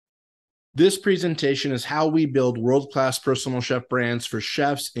This presentation is how we build world-class personal chef brands for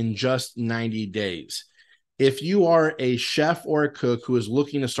chefs in just 90 days. If you are a chef or a cook who is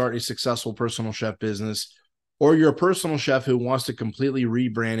looking to start a successful personal chef business, or you're a personal chef who wants to completely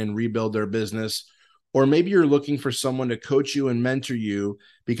rebrand and rebuild their business, or maybe you're looking for someone to coach you and mentor you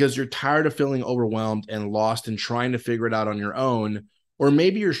because you're tired of feeling overwhelmed and lost and trying to figure it out on your own, or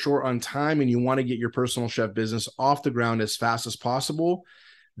maybe you're short on time and you want to get your personal chef business off the ground as fast as possible,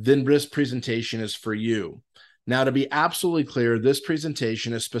 then this presentation is for you. Now, to be absolutely clear, this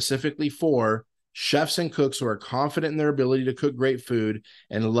presentation is specifically for chefs and cooks who are confident in their ability to cook great food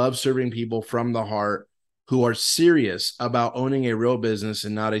and love serving people from the heart, who are serious about owning a real business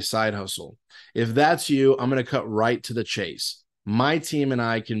and not a side hustle. If that's you, I'm going to cut right to the chase. My team and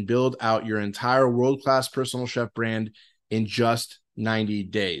I can build out your entire world-class personal chef brand in just 90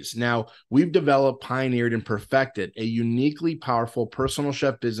 days. Now, we've developed, pioneered, and perfected a uniquely powerful personal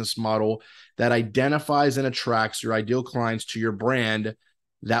chef business model that identifies and attracts your ideal clients to your brand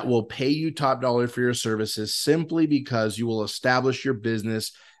that will pay you top dollar for your services simply because you will establish your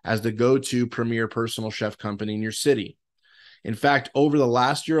business as the go-to premier personal chef company in your city. In fact, over the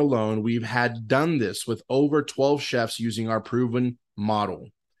last year alone, we've had done this with over 12 chefs using our proven model.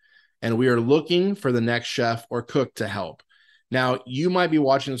 And we are looking for the next chef or cook to help. Now, you might be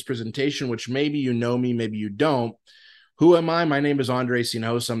watching this presentation, which maybe you know me, maybe you don't. Who am I? My name is Andre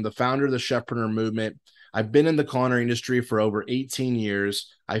Sinosa. I'm the founder of the Chefpreneur movement. I've been in the culinary industry for over 18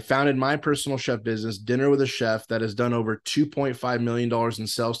 years. I founded my personal chef business, Dinner with a Chef, that has done over $2.5 million in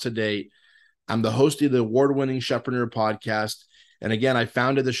sales to date. I'm the host of the award-winning Chefpreneur podcast. And again, I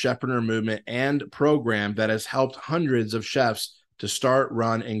founded the Chefpreneur movement and program that has helped hundreds of chefs to start,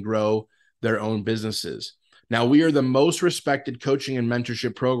 run, and grow their own businesses. Now, we are the most respected coaching and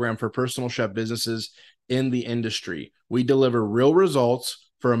mentorship program for personal chef businesses in the industry. We deliver real results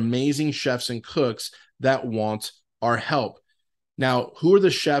for amazing chefs and cooks that want our help. Now, who are the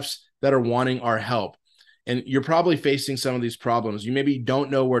chefs that are wanting our help? And you're probably facing some of these problems. You maybe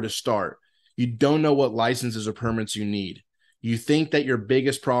don't know where to start. You don't know what licenses or permits you need. You think that your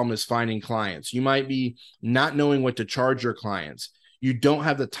biggest problem is finding clients. You might be not knowing what to charge your clients. You don't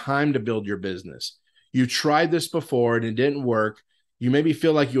have the time to build your business. You tried this before and it didn't work. You maybe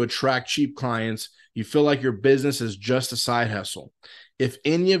feel like you attract cheap clients. You feel like your business is just a side hustle. If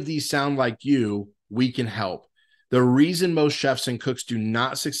any of these sound like you, we can help. The reason most chefs and cooks do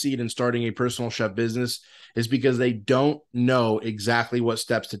not succeed in starting a personal chef business is because they don't know exactly what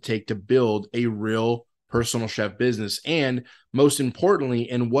steps to take to build a real personal chef business, and most importantly,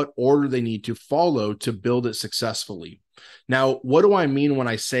 in what order they need to follow to build it successfully. Now, what do I mean when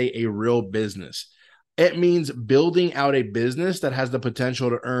I say a real business? It means building out a business that has the potential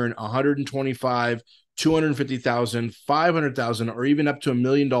to earn 125, 250,000, 500,000, or even up to $1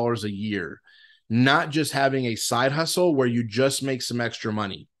 million a year. Not just having a side hustle where you just make some extra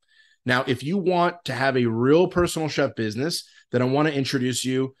money. Now, if you want to have a real personal chef business, then I want to introduce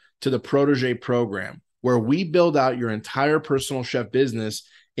you to the Protege program, where we build out your entire personal chef business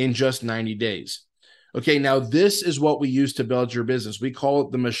in just 90 days. Okay, now this is what we use to build your business. We call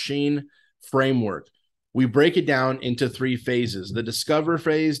it the machine framework. We break it down into 3 phases: the discover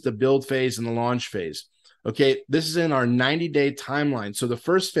phase, the build phase, and the launch phase. Okay, this is in our 90-day timeline. So the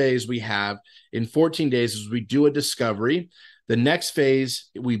first phase we have in 14 days is we do a discovery. The next phase,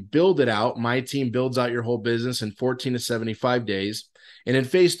 we build it out. My team builds out your whole business in 14 to 75 days. And in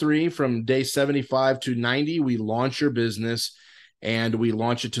phase 3, from day 75 to 90, we launch your business and we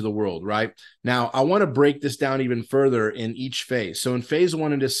launch it to the world, right? Now, I want to break this down even further in each phase. So in phase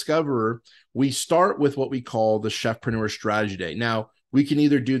 1 in Discover, we start with what we call the Chefpreneur Strategy Day. Now, we can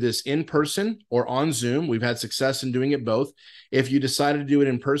either do this in person or on Zoom. We've had success in doing it both. If you decided to do it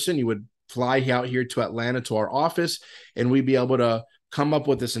in person, you would fly out here to Atlanta to our office, and we'd be able to come up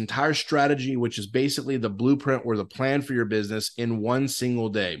with this entire strategy, which is basically the blueprint or the plan for your business in one single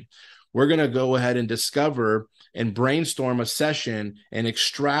day. We're going to go ahead and discover and brainstorm a session and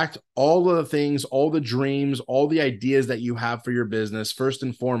extract all of the things, all the dreams, all the ideas that you have for your business, first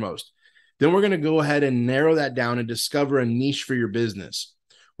and foremost. Then we're going to go ahead and narrow that down and discover a niche for your business.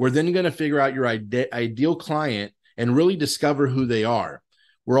 We're then going to figure out your ideal client and really discover who they are.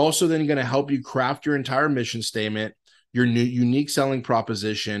 We're also then going to help you craft your entire mission statement, your new unique selling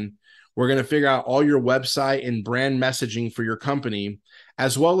proposition. We're going to figure out all your website and brand messaging for your company,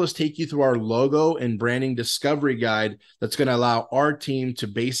 as well as take you through our logo and branding discovery guide that's going to allow our team to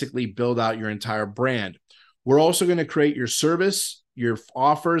basically build out your entire brand. We're also going to create your service, your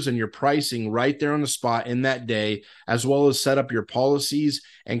offers and your pricing right there on the spot in that day, as well as set up your policies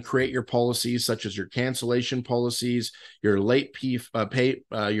and create your policies such as your cancellation policies, your late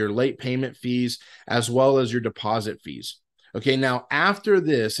your late payment fees, as well as your deposit fees. Okay, now after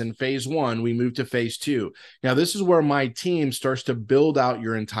this in phase one, we move to phase two. Now, this is where my team starts to build out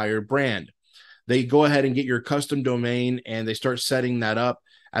your entire brand. They go ahead and get your custom domain and they start setting that up,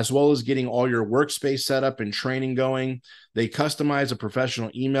 as well as getting all your workspace set up and training going. They customize a professional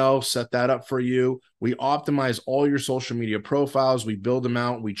email, set that up for you. We optimize all your social media profiles. We build them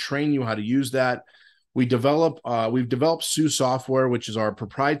out. We train you how to use that. We've developed Sue software, which is our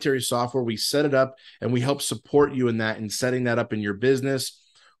proprietary software. We set it up and we help support you in that and setting that up in your business.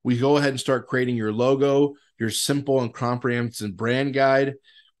 We go ahead and start creating your logo, your simple and comprehensive brand guide.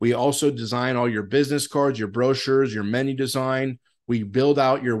 We also design all your business cards, your brochures, your menu design. We build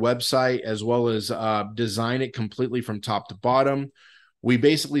out your website as well as design it completely from top to bottom. We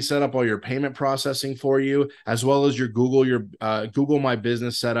basically set up all your payment processing for you, as well as your Google My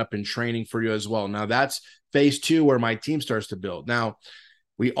Business setup and training for you as well. Now, that's phase two where my team starts to build. Now,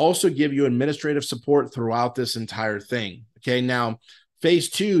 we also give you administrative support throughout this entire thing. Okay, now, phase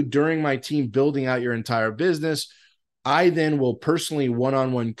two, during my team building out your entire business, I then will personally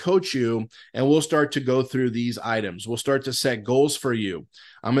one-on-one coach you, and we'll start to go through these items. We'll start to set goals for you.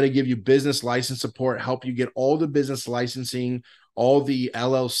 I'm going to give you business license support, help you get all the business licensing, all the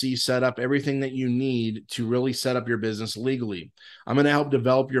LLC setup, everything that you need to really set up your business legally. I'm going to help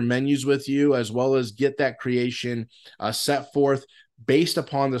develop your menus with you, as well as get that creation set forth based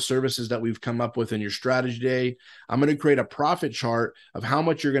upon the services that we've come up with in your strategy day. I'm going to create a profit chart of how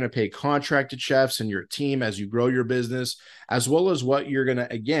much you're going to pay contracted chefs and your team as you grow your business, as well as what you're going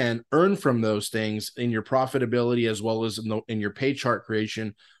to, again, earn from those things in your profitability, as well as in your pay chart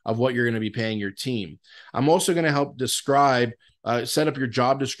creation of what you're going to be paying your team. I'm also going to help describe set up your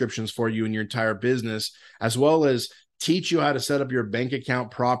job descriptions for you in your entire business, as well as teach you how to set up your bank account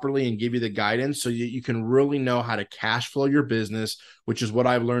properly and give you the guidance so that you can really know how to cash flow your business, which is what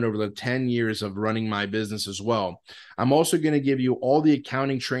I've learned over the 10 years of running my business as well. I'm also going to give you all the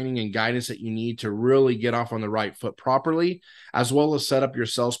accounting training and guidance that you need to really get off on the right foot properly, as well as set up your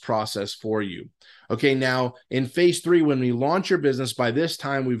sales process for you. Okay, now in phase three, when we launch your business, by this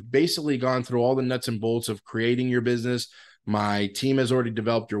time, we've basically gone through all the nuts and bolts of creating your business. My team has already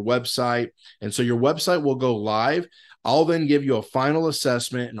developed your website. And so your website will go live. I'll then give you a final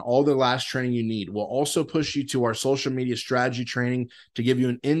assessment and all the last training you need. We'll also push you to our social media strategy training to give you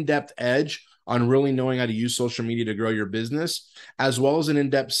an in-depth edge on really knowing how to use social media to grow your business, as well as an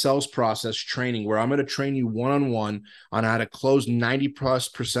in-depth sales process training where I'm going to train you one-on-one on how to close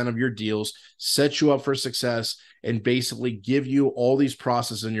 90+% of your deals, set you up for success, and basically give you all these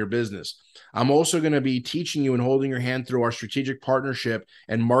processes in your business. I'm also going to be teaching you and holding your hand through our strategic partnership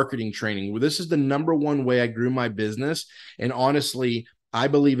and marketing training. This is the number one way I grew my business. And honestly, I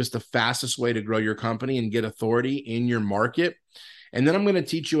believe it's the fastest way to grow your company and get authority in your market. And then I'm going to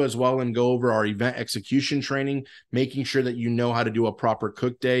teach you as well and go over our event execution training, making sure that you know how to do a proper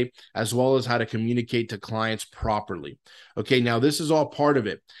cook day, as well as how to communicate to clients properly. Okay, now this is all part of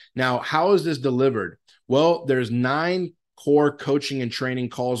it. Now, how is this delivered? Well, there's 9 core coaching and training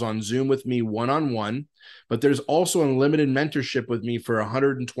calls on Zoom with me one-on-one, but there's also unlimited mentorship with me for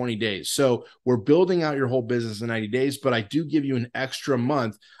 120 days. So we're building out your whole business in 90 days, but I do give you an extra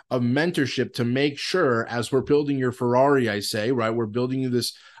month of mentorship to make sure, as we're building your Ferrari, I say, right? We're building you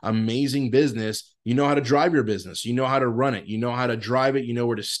this amazing business. You know how to drive your business. You know how to run it. You know how to drive it. You know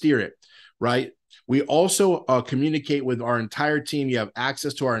where to steer it, right? We also communicate with our entire team. You have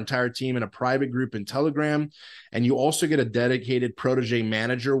access to our entire team in a private group in Telegram. And you also get a dedicated protege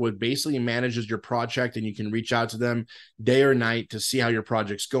manager, which basically manages your project, and you can reach out to them day or night to see how your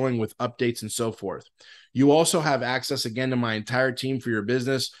project's going with updates and so forth. You also have access, again, to my entire team for your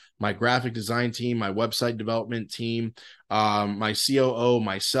business, my graphic design team, my website development team, my COO,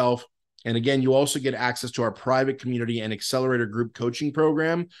 myself. And again, you also get access to our private community and accelerator group coaching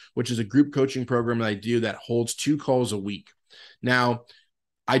program, which is a group coaching program that I do that holds 2 calls a week. Now,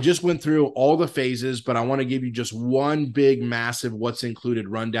 I just went through all the phases, but I want to give you just one big, massive what's included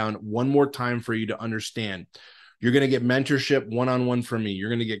rundown one more time for you to understand. You're going to get mentorship one-on-one from me. You're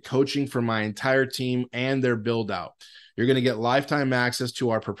going to get coaching from my entire team and their build out. You're going to get lifetime access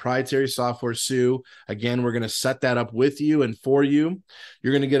to our proprietary software, Sue. Again, we're going to set that up with you and for you.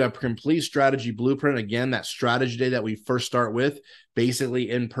 You're going to get a complete strategy blueprint. Again, that strategy day that we first start with,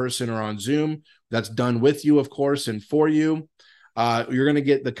 basically in person or on Zoom. That's done with you, of course, and for you. You're going to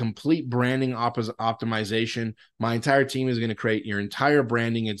get the complete branding optimization. My entire team is going to create your entire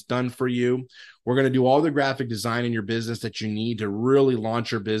branding. It's done for you. We're going to do all the graphic design in your business that you need to really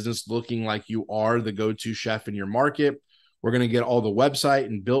launch your business looking like you are the go-to chef in your market. We're going to get all the website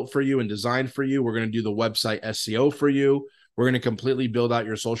and built for you and designed for you. We're going to do the website SEO for you. We're going to completely build out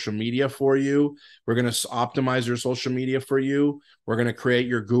your social media for you. We're going to optimize your social media for you. We're going to create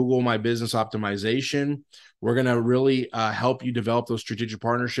your Google My Business optimization. We're going to really help you develop those strategic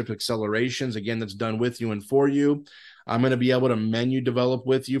partnership accelerations. Again, that's done with you and for you. I'm going to be able to menu develop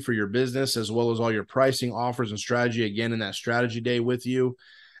with you for your business, as well as all your pricing, offers, and strategy, again, in that strategy day with you,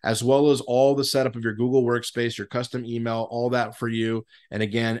 as well as all the setup of your Google Workspace, your custom email, all that for you. And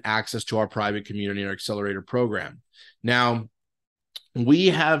again, access to our private community and our accelerator program. Now, we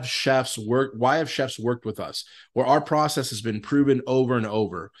have chefs work. Why have chefs worked with us? Well, our process has been proven over and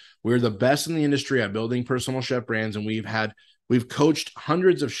over. We're the best in the industry at building personal chef brands, and we've coached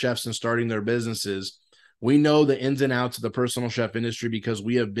hundreds of chefs in starting their businesses. We know the ins and outs of the personal chef industry because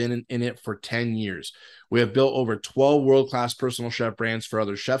we have been in it for 10 years. We have built over 12 world-class personal chef brands for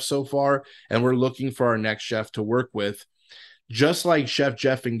other chefs so far, and we're looking for our next chef to work with. Just like Chef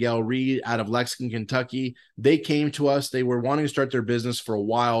Jeff and Gail Reed out of Lexington, Kentucky, they came to us. They were wanting to start their business for a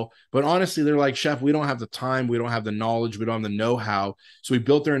while, but honestly, they're like, Chef, we don't have the time. We don't have the knowledge. We don't have the know-how. So we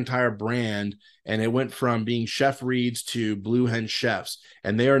built their entire brand, and it went from being Chef Reeds to Blue Hen Chefs,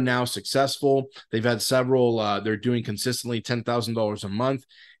 and they are now successful. They've had several, they're doing consistently $10,000 a month.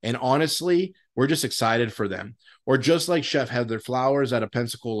 And honestly, we're just excited for them. Or just like Chef Heather Flowers out of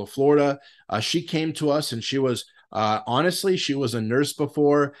Pensacola, Florida, she came to us and she was, honestly, she was a nurse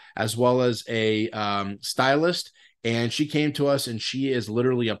before, as well as a stylist. And she came to us and she is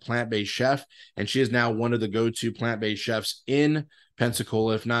literally a plant-based chef. And she is now one of the go-to plant-based chefs in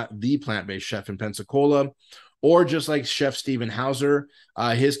Pensacola, if not the plant-based chef in Pensacola. Or just like Chef Steven Hauser,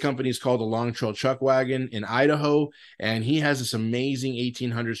 his company is called the Long Trail Chuck Wagon in Idaho, and he has this amazing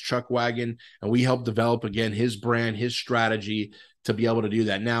 1800s chuck wagon, and we help develop, again, his brand, his strategy to be able to do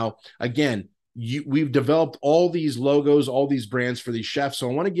that. Now, again, we've developed all these logos, all these brands for these chefs, so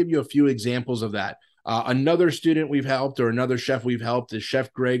I want to give you a few examples of that. Another student we've helped, or another chef we've helped, is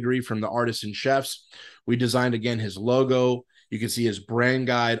Chef Gregory from the Artisan Chefs. We designed, again, his logo. You can see his brand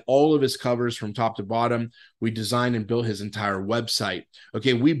guide, all of his covers from top to bottom. We designed and built his entire website.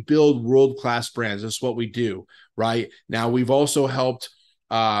 Okay, we build world-class brands. That's what we do, right? Now, we've also helped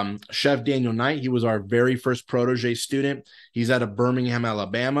Chef Daniel Knight. He was our very first protege student. He's out of Birmingham,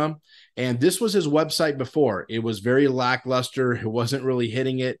 Alabama. And this was his website before. It was very lackluster. It wasn't really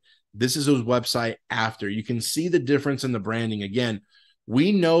hitting it. This is his website after. You can see the difference in the branding. Again,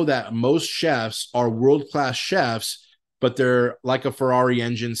 we know that most chefs are world-class chefs, but they're like a Ferrari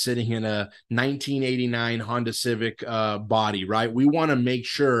engine sitting in a 1989 Honda Civic body, right? We want to make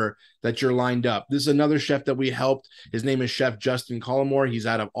sure that you're lined up. This is another chef that we helped. His name is Chef Justin Collmore. He's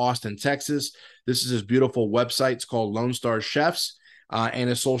out of Austin, Texas. This is his beautiful website. It's called Lone Star Chefs, and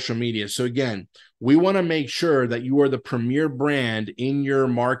his social media. So again, we want to make sure that you are the premier brand in your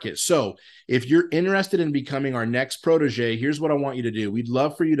market. So if you're interested in becoming our next protege, here's what I want you to do. We'd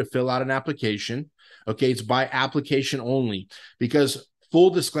love for you to fill out an application. Okay, it's by application only, because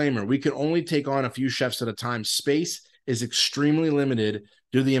full disclaimer, we can only take on a few chefs at a time. Space is extremely limited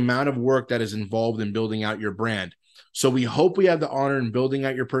due to the amount of work that is involved in building out your brand. So we hope we have the honor in building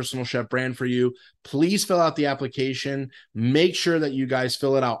out your personal chef brand for you. Please fill out the application. Make sure that you guys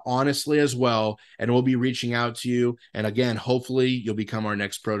fill it out honestly as well, and we'll be reaching out to you. And again, hopefully you'll become our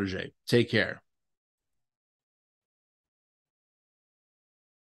next protege. Take care.